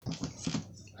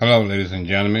Hello, ladies and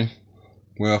gentlemen.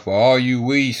 Well, for all you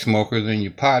weed smokers and you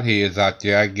potheads out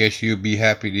there, I guess you'll be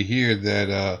happy to hear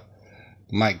that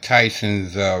Mike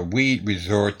Tyson's weed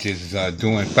resort is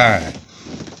doing fine.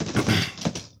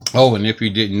 Oh, and if you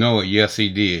didn't know it, yes, he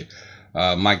did.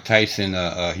 Mike Tyson,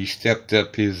 he stepped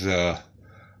up his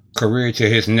career to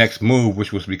his next move,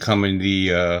 which was becoming the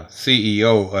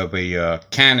CEO of a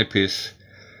cannabis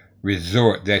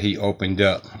resort that he opened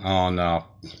up on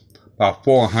about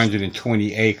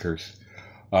 420 acres.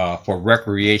 For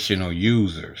recreational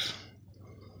users.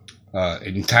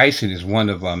 And Tyson is one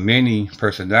of many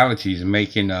personalities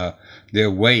making their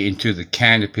way into the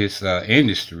cannabis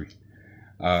industry,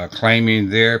 claiming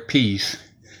their piece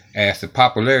as the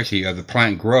popularity of the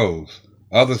plant grows.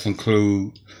 Others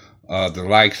include the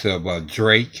likes of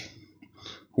Drake,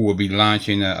 who will be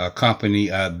launching a company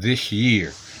this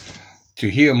year. To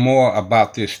hear more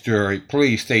about this story,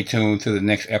 please stay tuned to the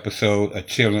next episode of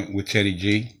Chillin' with Teddy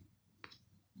G.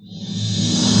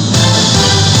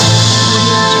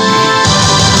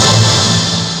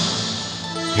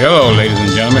 Hello, ladies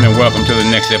and gentlemen, and welcome to the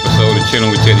next episode of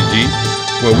Chillin' with Teddy G,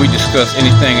 where we discuss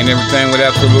anything and everything with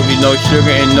absolutely no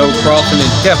sugar and no frosting and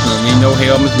definitely no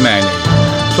Hellman's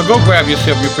mayonnaise. So go grab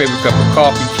yourself your favorite cup of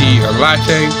coffee, tea, or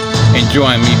latte, and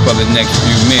join me for the next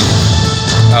few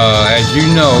minutes. As you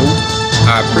know,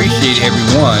 I appreciate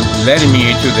everyone letting me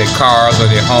into their cars or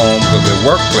their homes or their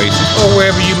workplaces or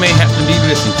wherever you may have to be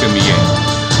listening to me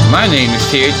at. My name is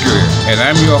Ted Greer, and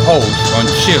I'm your host on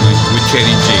Chillin' with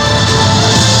Teddy G.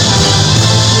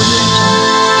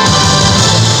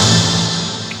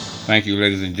 Thank you,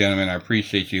 ladies and gentlemen. I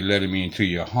appreciate you letting me into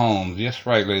your homes. Yes,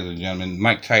 right, ladies and gentlemen.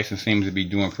 Mike Tyson seems to be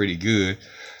doing pretty good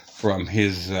from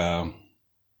his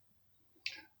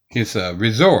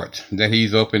resort that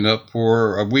he's opened up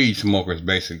for weed smokers,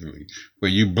 basically, for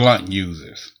you blunt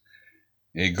users.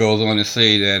 It goes on to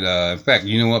say that, in fact,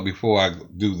 you know what, before I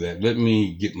do that, let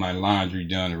me get my laundry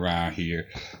done around here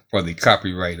for the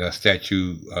copyright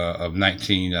statute of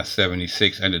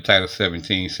 1976 under Title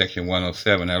 17, Section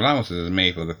 107. Allowances is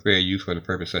made for the fair use for the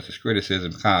purpose such as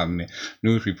criticism, comment,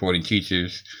 news reporting,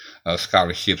 teachers,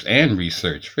 scholarships, and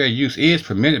research. Fair use is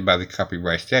permitted by the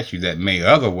copyright statute that may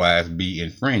otherwise be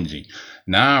infringing.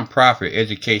 Non-profit,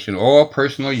 education, or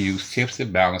personal use tips the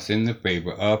balance in the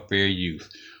favor of fair use.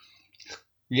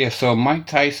 Yeah, so Mike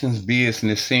Tyson's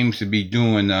business seems to be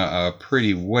doing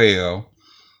pretty well,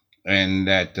 and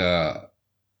that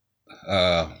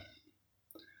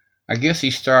I guess he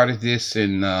started this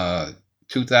in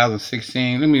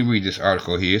 2016. Let me read this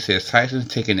article here. It says Tyson's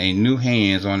taking a new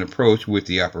hands-on approach with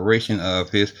the operation of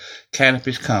his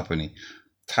cannabis company.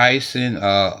 Tyson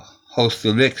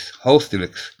Hostings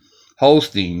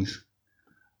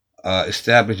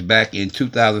established back in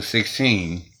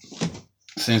 2016.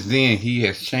 Since then, he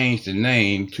has changed the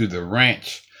name to the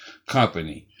Ranch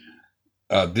Company.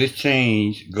 This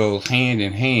change goes hand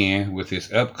in hand with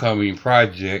his upcoming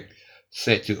project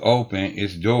set to open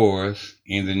its doors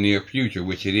in the near future,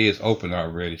 which it is open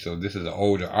already. So this is an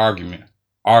older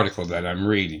article that I'm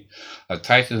reading.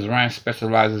 Tyson's Ranch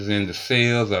specializes in the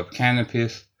sales of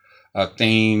cannabis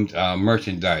themed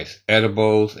merchandise,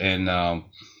 edibles, and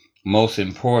most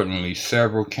importantly,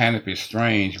 several cannabis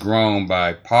strains grown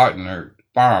by partnered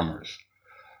farmers.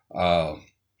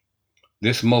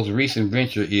 This most recent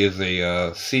venture is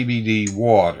a CBD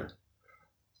water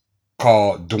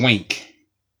called Dwink.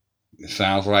 It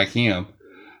sounds like him.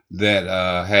 That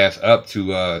has up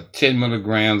to 10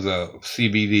 milligrams of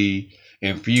CBD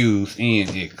infused in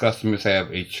it. Customers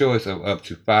have a choice of up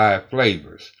to 5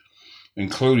 flavors,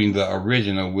 including the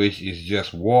original, which is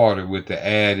just water with the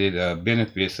added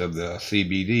benefits of the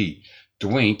CBD.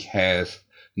 Dwink has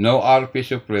no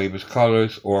artificial flavors,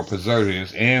 colors, or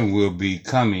preservatives, and will be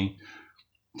coming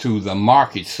to the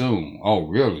market soon. Oh,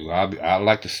 really? I'd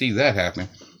like to see that happen.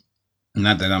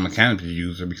 Not that I'm a cannabis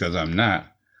user, because I'm not.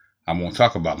 I won't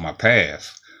talk about my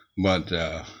past. But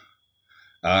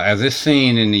as it's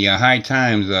seen in the High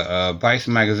Times, Vice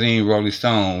Magazine, Rolling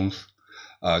Stones,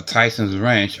 Tyson's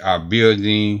Ranch are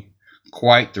building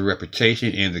quite the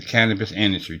reputation in the cannabis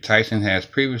industry. Tyson has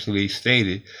previously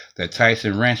stated that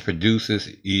Tyson Ranch produces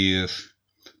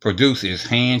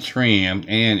hand trimmed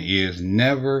and is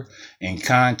never in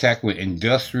contact with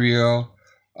industrial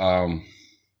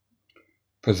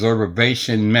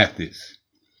preservation methods.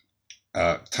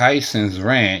 Tyson's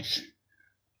Ranch,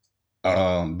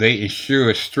 they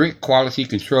ensure strict quality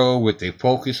control with a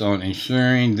focus on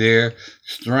ensuring their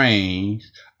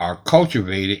strains are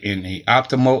cultivated in an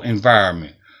optimal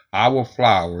environment. Our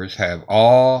flowers have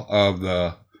all of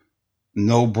the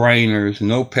no-brainers,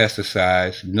 no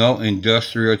pesticides, no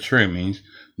industrial trimmings,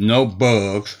 no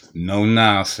bugs, no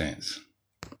nonsense.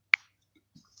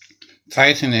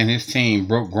 Tyson and his team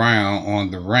broke ground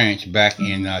on the ranch back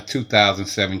in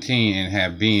 2017 and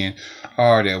have been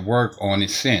hard at work on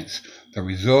it since. The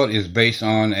resort is based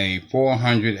on a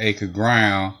 400-acre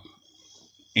ground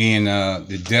in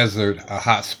the desert,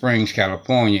 Hot Springs,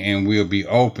 California, and will be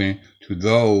open to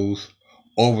those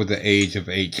over the age of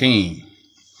 18.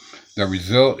 The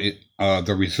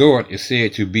resort is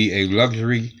said to be a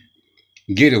luxury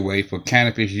getaway for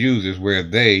cannabis users where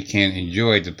they can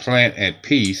enjoy the plant at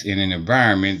peace in an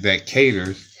environment that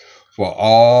caters for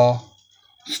all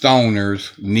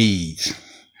stoners' needs.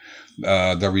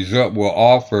 The resort will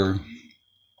offer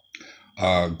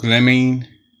glimming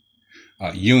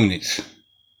units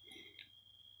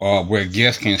where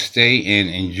guests can stay and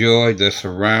enjoy the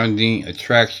surrounding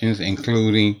attractions,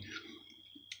 including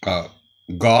uh,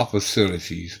 golf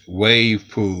facilities, wave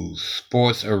pools,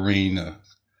 sports arena,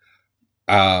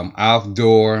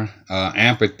 outdoor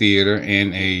amphitheater,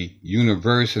 and a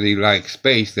university-like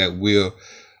space that will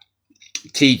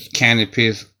teach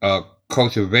cannabis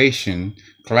cultivation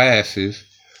classes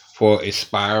for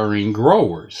aspiring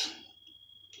growers.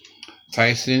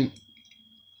 Tyson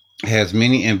has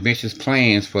many ambitious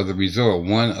plans for the resort,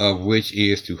 one of which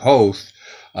is to host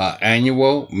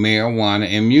annual marijuana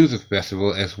and music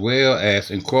festival, as well as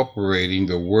incorporating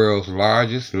the world's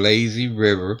largest lazy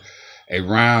river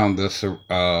around the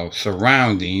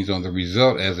surroundings on the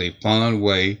resort as a fun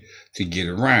way to get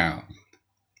around.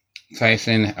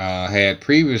 Tyson had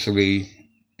previously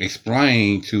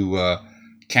explained to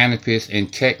Cannabis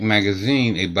and Tech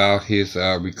magazine about his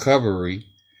recovery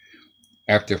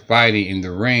after fighting in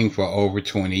the ring for over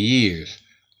 20 years.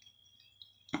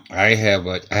 I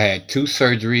had two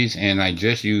surgeries and I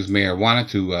just used marijuana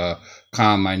to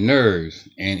calm my nerves,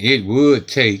 and it would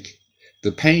take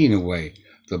the pain away.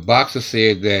 The boxer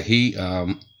said that he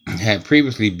had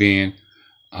previously been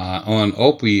on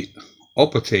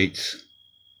opiates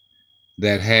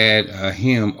that had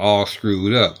him all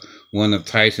screwed up. One of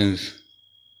Tyson's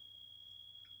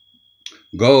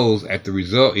goals at the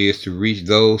result is to reach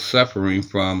those suffering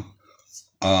from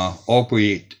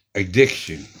opiate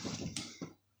addiction.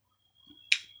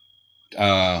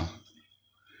 Uh,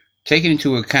 Taking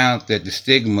into account that the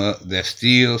stigma that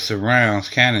still surrounds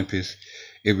cannabis,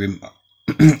 it,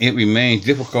 it remains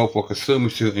difficult for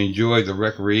consumers to enjoy the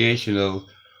recreational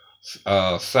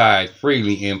side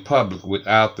freely in public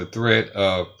without the threat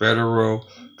of federal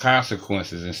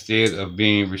consequences, instead of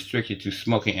being restricted to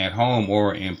smoking at home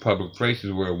or in public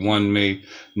places where one may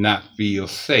not feel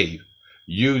safe.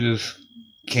 Users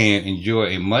can enjoy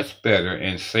a much better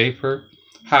and safer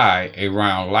high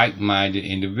around like-minded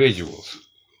individuals.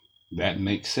 That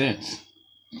makes sense.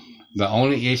 The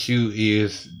only issue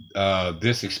is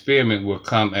this experiment will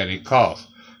come at a cost.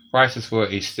 Prices for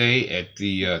a stay at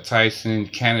the Tyson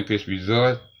Cannabis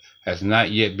Resort has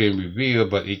not yet been revealed,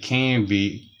 but it can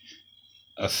be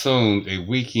assumed a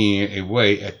weekend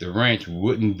away at the ranch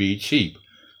wouldn't be cheap.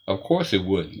 Of course it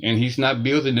wouldn't, and he's not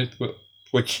building it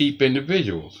for cheap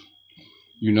individuals.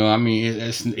 You know, I mean,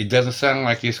 it doesn't sound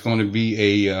like it's going to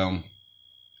be a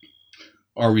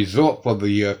resort for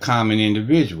the common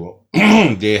individual.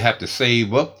 They have to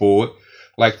save up for it,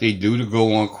 like they do to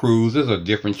go on cruises or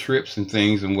different trips and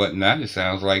things and whatnot. It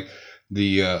sounds like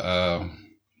the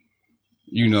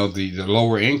the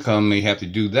lower income may have to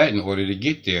do that in order to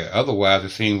get there. Otherwise, it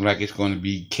seems like it's going to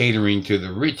be catering to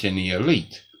the rich and the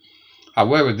elite.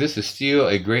 However, this is still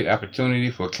a great opportunity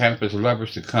for cannabis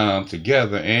lovers to come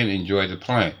together and enjoy the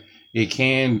plant. It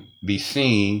can be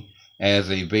seen as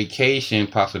a vacation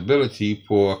possibility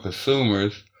for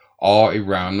consumers all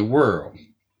around the world.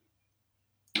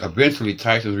 Eventually,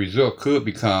 Tyson's Resort could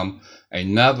become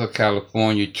another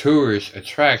California tourist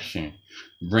attraction,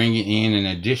 bringing in an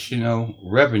additional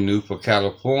revenue for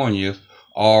California's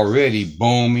already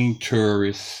booming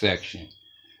tourist section.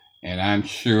 And I'm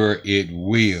sure it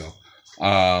will.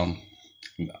 Um,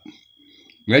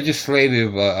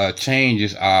 Legislative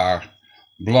changes are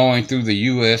blowing through the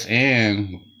U.S.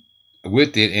 and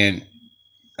with it an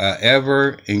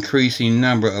ever increasing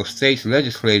number of states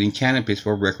legislating cannabis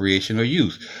for recreational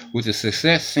use. With the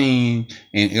success seen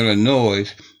in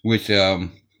Illinois, which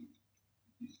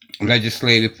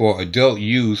legislated for adult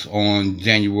use on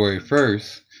January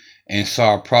 1st and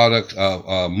saw products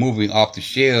moving off the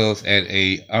shelves at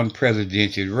an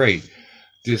unprecedented rate.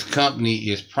 This company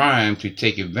is primed to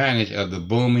take advantage of the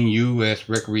booming U.S.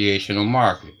 recreational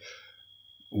market,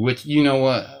 which, you know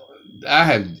what, I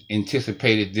had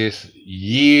anticipated this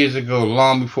years ago,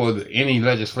 long before any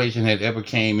legislation had ever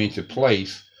came into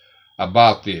place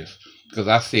about this. Because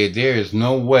I said there is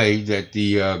no way that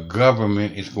the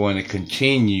government is going to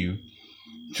continue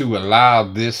to allow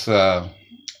this, at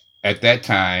that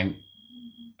time,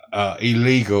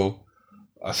 illegal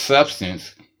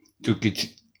substance to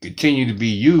continue to be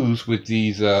used with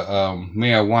these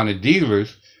marijuana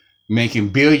dealers making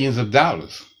billions of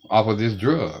dollars off of this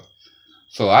drug.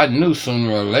 So I knew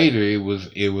sooner or later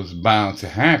it was bound to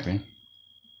happen.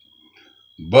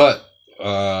 But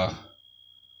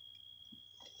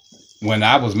when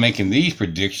I was making these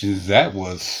predictions, that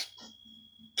was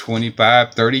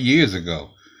 25, 30 years ago.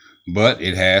 But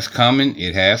it has come and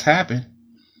it has happened.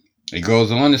 It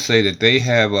goes on to say that they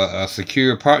have a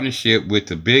secure partnership with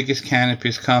the biggest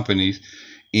cannabis companies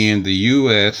in the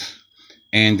U.S.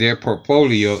 and their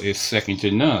portfolio is second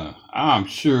to none. I'm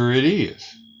sure it is.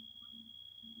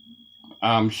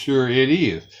 I'm sure it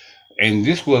is. And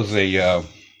this was that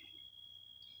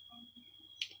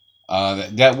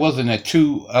wasn't a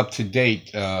too up to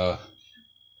date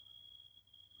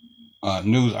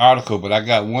news article, but I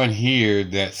got one here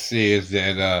that says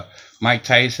that Mike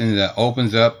Tyson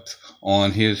opens up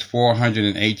on his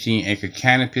 418-acre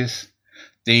cannabis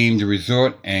themed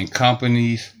resort and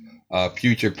company's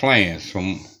future plans.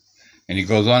 And he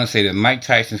goes on to say that Mike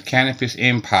Tyson's cannabis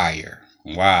empire,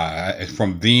 wow,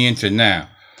 from then to now.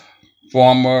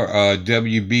 Former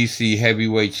WBC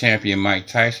heavyweight champion Mike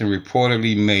Tyson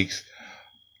reportedly makes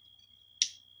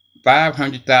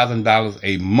 $500,000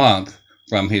 a month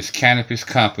from his cannabis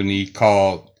company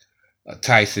called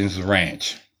Tyson's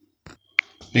Ranch.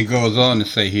 It goes on to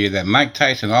say here that Mike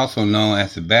Tyson, also known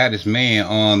as the baddest man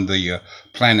on the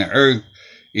planet Earth,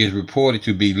 is reported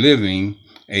to be living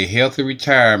a healthy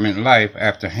retirement life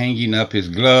after hanging up his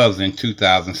gloves in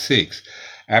 2006.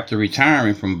 After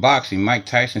retiring from boxing, Mike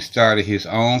Tyson started his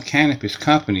own cannabis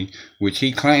company, which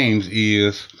he claims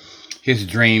is his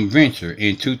dream venture,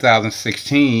 in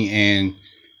 2016, and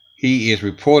he is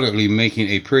reportedly making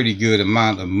a pretty good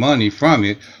amount of money from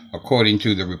it, according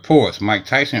to the reports. Mike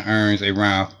Tyson earns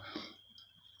around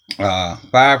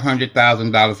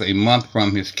 $500,000 a month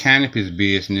from his cannabis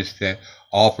business that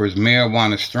offers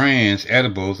marijuana strands,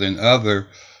 edibles, and other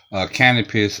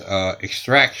cannabis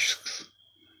extracts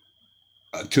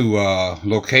to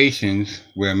locations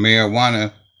where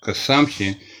marijuana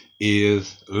consumption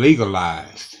is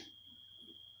legalized.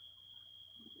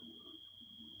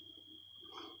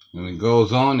 And it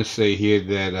goes on to say here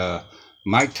that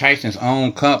Mike Tyson's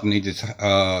own company,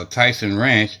 the Tyson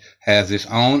Ranch, has its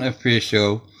own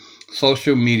official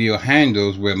social media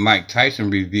handles where Mike Tyson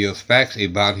reveals facts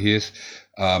about his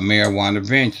marijuana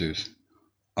ventures.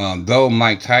 Though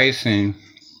Mike Tyson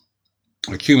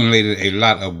accumulated a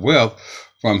lot of wealth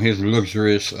from his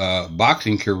luxurious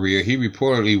boxing career, he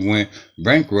reportedly went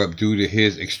bankrupt due to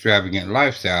his extravagant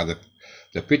lifestyle. The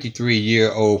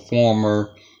 53-year-old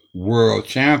former world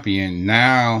champion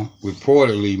now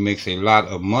reportedly makes a lot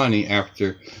of money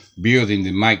after building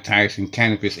the Mike Tyson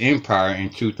cannabis empire in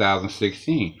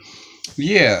 2016.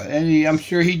 Yeah, and I'm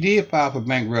sure he did file for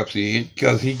bankruptcy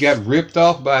because he got ripped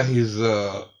off by his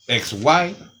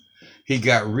ex-wife. He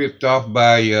got ripped off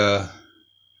by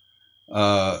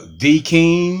D.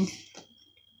 King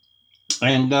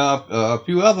and a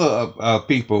few other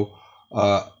people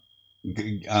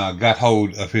got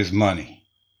hold of his money.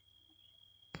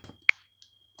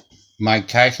 Mike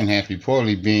Tyson has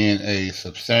reportedly been a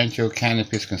substantial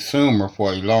cannabis consumer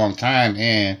for a long time,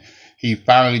 and he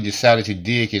finally decided to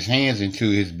dig his hands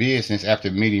into his business after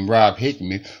meeting Rob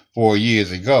Hickman 4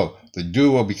 years ago. The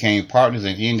duo became partners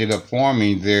and ended up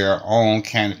forming their own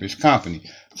cannabis company,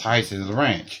 Tyson's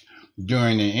Ranch.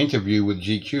 During an interview with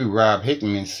GQ, Rob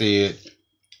Hickman said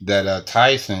that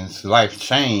Tyson's life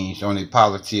changed on a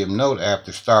positive note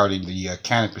after starting the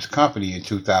cannabis company in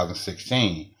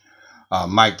 2016.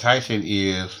 Mike Tyson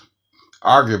is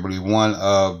arguably one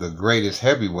of the greatest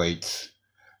heavyweights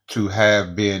to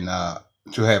have been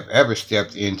to have ever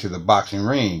stepped into the boxing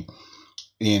ring.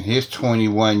 In his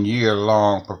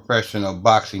 21-year-long professional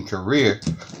boxing career,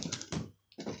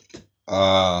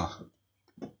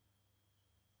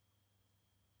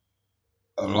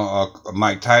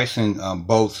 Mike Tyson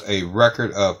boasts a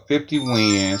record of 50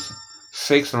 wins,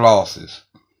 6 losses.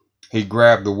 He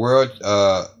grabbed the world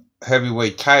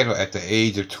heavyweight title at the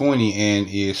age of 20 and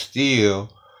is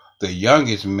still the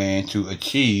youngest man to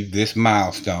achieve this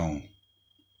milestone.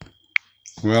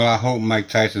 Well, I hope Mike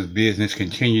Tyson's business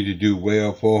continue to do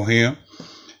well for him.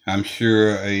 I'm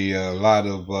sure a lot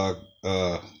of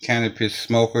cannabis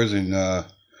smokers and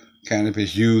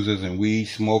cannabis users and weed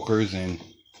smokers and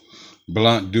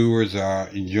blunt doers are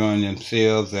enjoying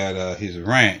themselves at his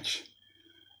ranch.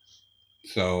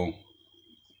 So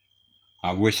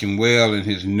I wish him well in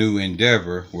his new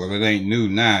endeavor. Well, it ain't new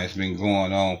now. It's been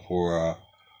going on for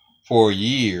 4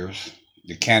 years,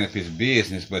 the cannabis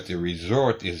business, but the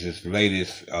resort is his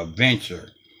latest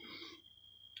venture.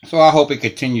 So I hope it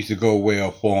continues to go well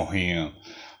for him.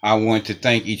 I want to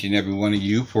thank each and every one of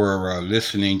you for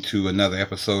listening to another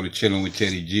episode of Chilling with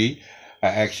Teddy G. I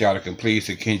ask y'all to please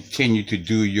to continue to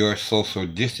do your social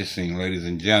distancing, ladies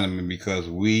and gentlemen, because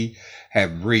we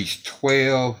have reached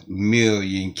 12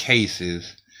 million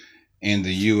cases in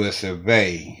the US of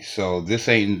A. So this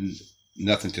ain't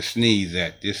nothing to sneeze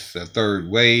at. This third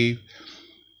wave,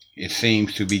 it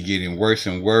seems to be getting worse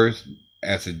and worse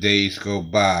as the days go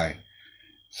by.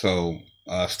 So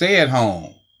stay at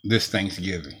home this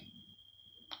Thanksgiving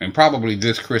and probably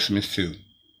this Christmas too.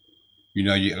 You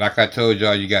know, like I told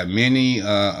y'all, you got many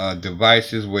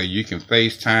devices where you can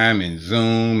FaceTime and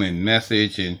Zoom and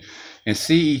message and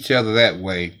see each other that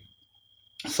way.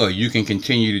 So you can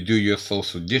continue to do your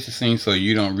social distancing so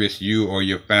you don't risk you or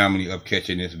your family of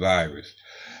catching this virus.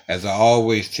 As I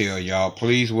always tell y'all,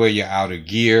 please wear your outer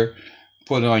gear.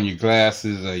 Put on your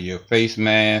glasses, your face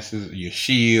masks, your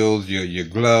shields, your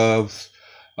gloves,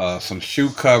 some shoe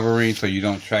covering so you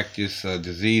don't track this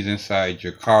disease inside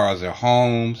your cars or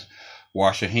homes.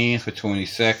 Wash your hands for 20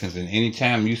 seconds. And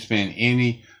anytime you spend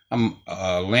any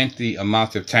lengthy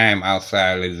amount of time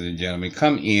outside, ladies and gentlemen,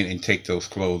 come in and take those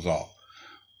clothes off.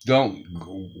 Don't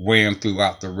wear them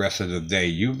throughout the rest of the day.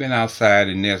 You've been outside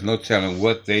and there's no telling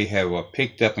what they have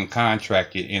picked up and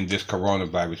contracted in this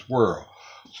coronavirus world.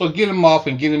 So get them off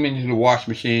and get them into the wash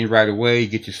machine right away.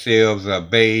 Get yourselves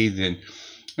bathed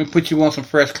and put you on some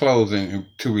fresh clothes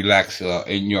to relax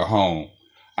in your home.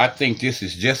 I think this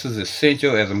is just as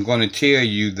essential as I'm going to tell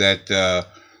you that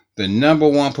the number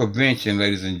one prevention,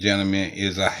 ladies and gentlemen,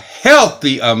 is a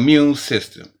healthy immune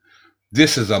system.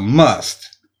 This is a must.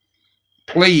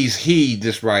 Please heed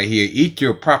this right here. Eat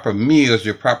your proper meals,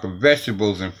 your proper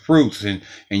vegetables and fruits and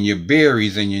your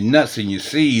berries and your nuts and your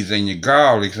seeds and your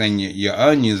garlics and your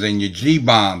onions and your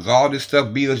G-bombs. All this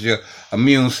stuff builds your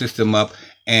immune system up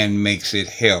and makes it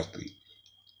healthy.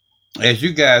 As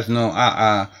you guys know,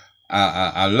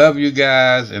 I love you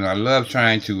guys and I love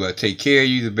trying to take care of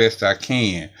you the best I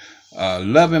can.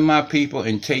 Loving my people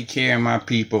and take care of my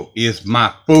people is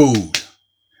my food.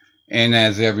 And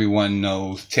as everyone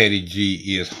knows, Teddy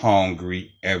G is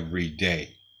hungry every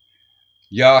day.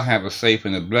 Y'all have a safe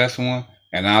and a blessed one,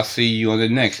 and I'll see you on the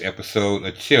next episode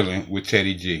of Chilling with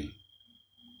Teddy G.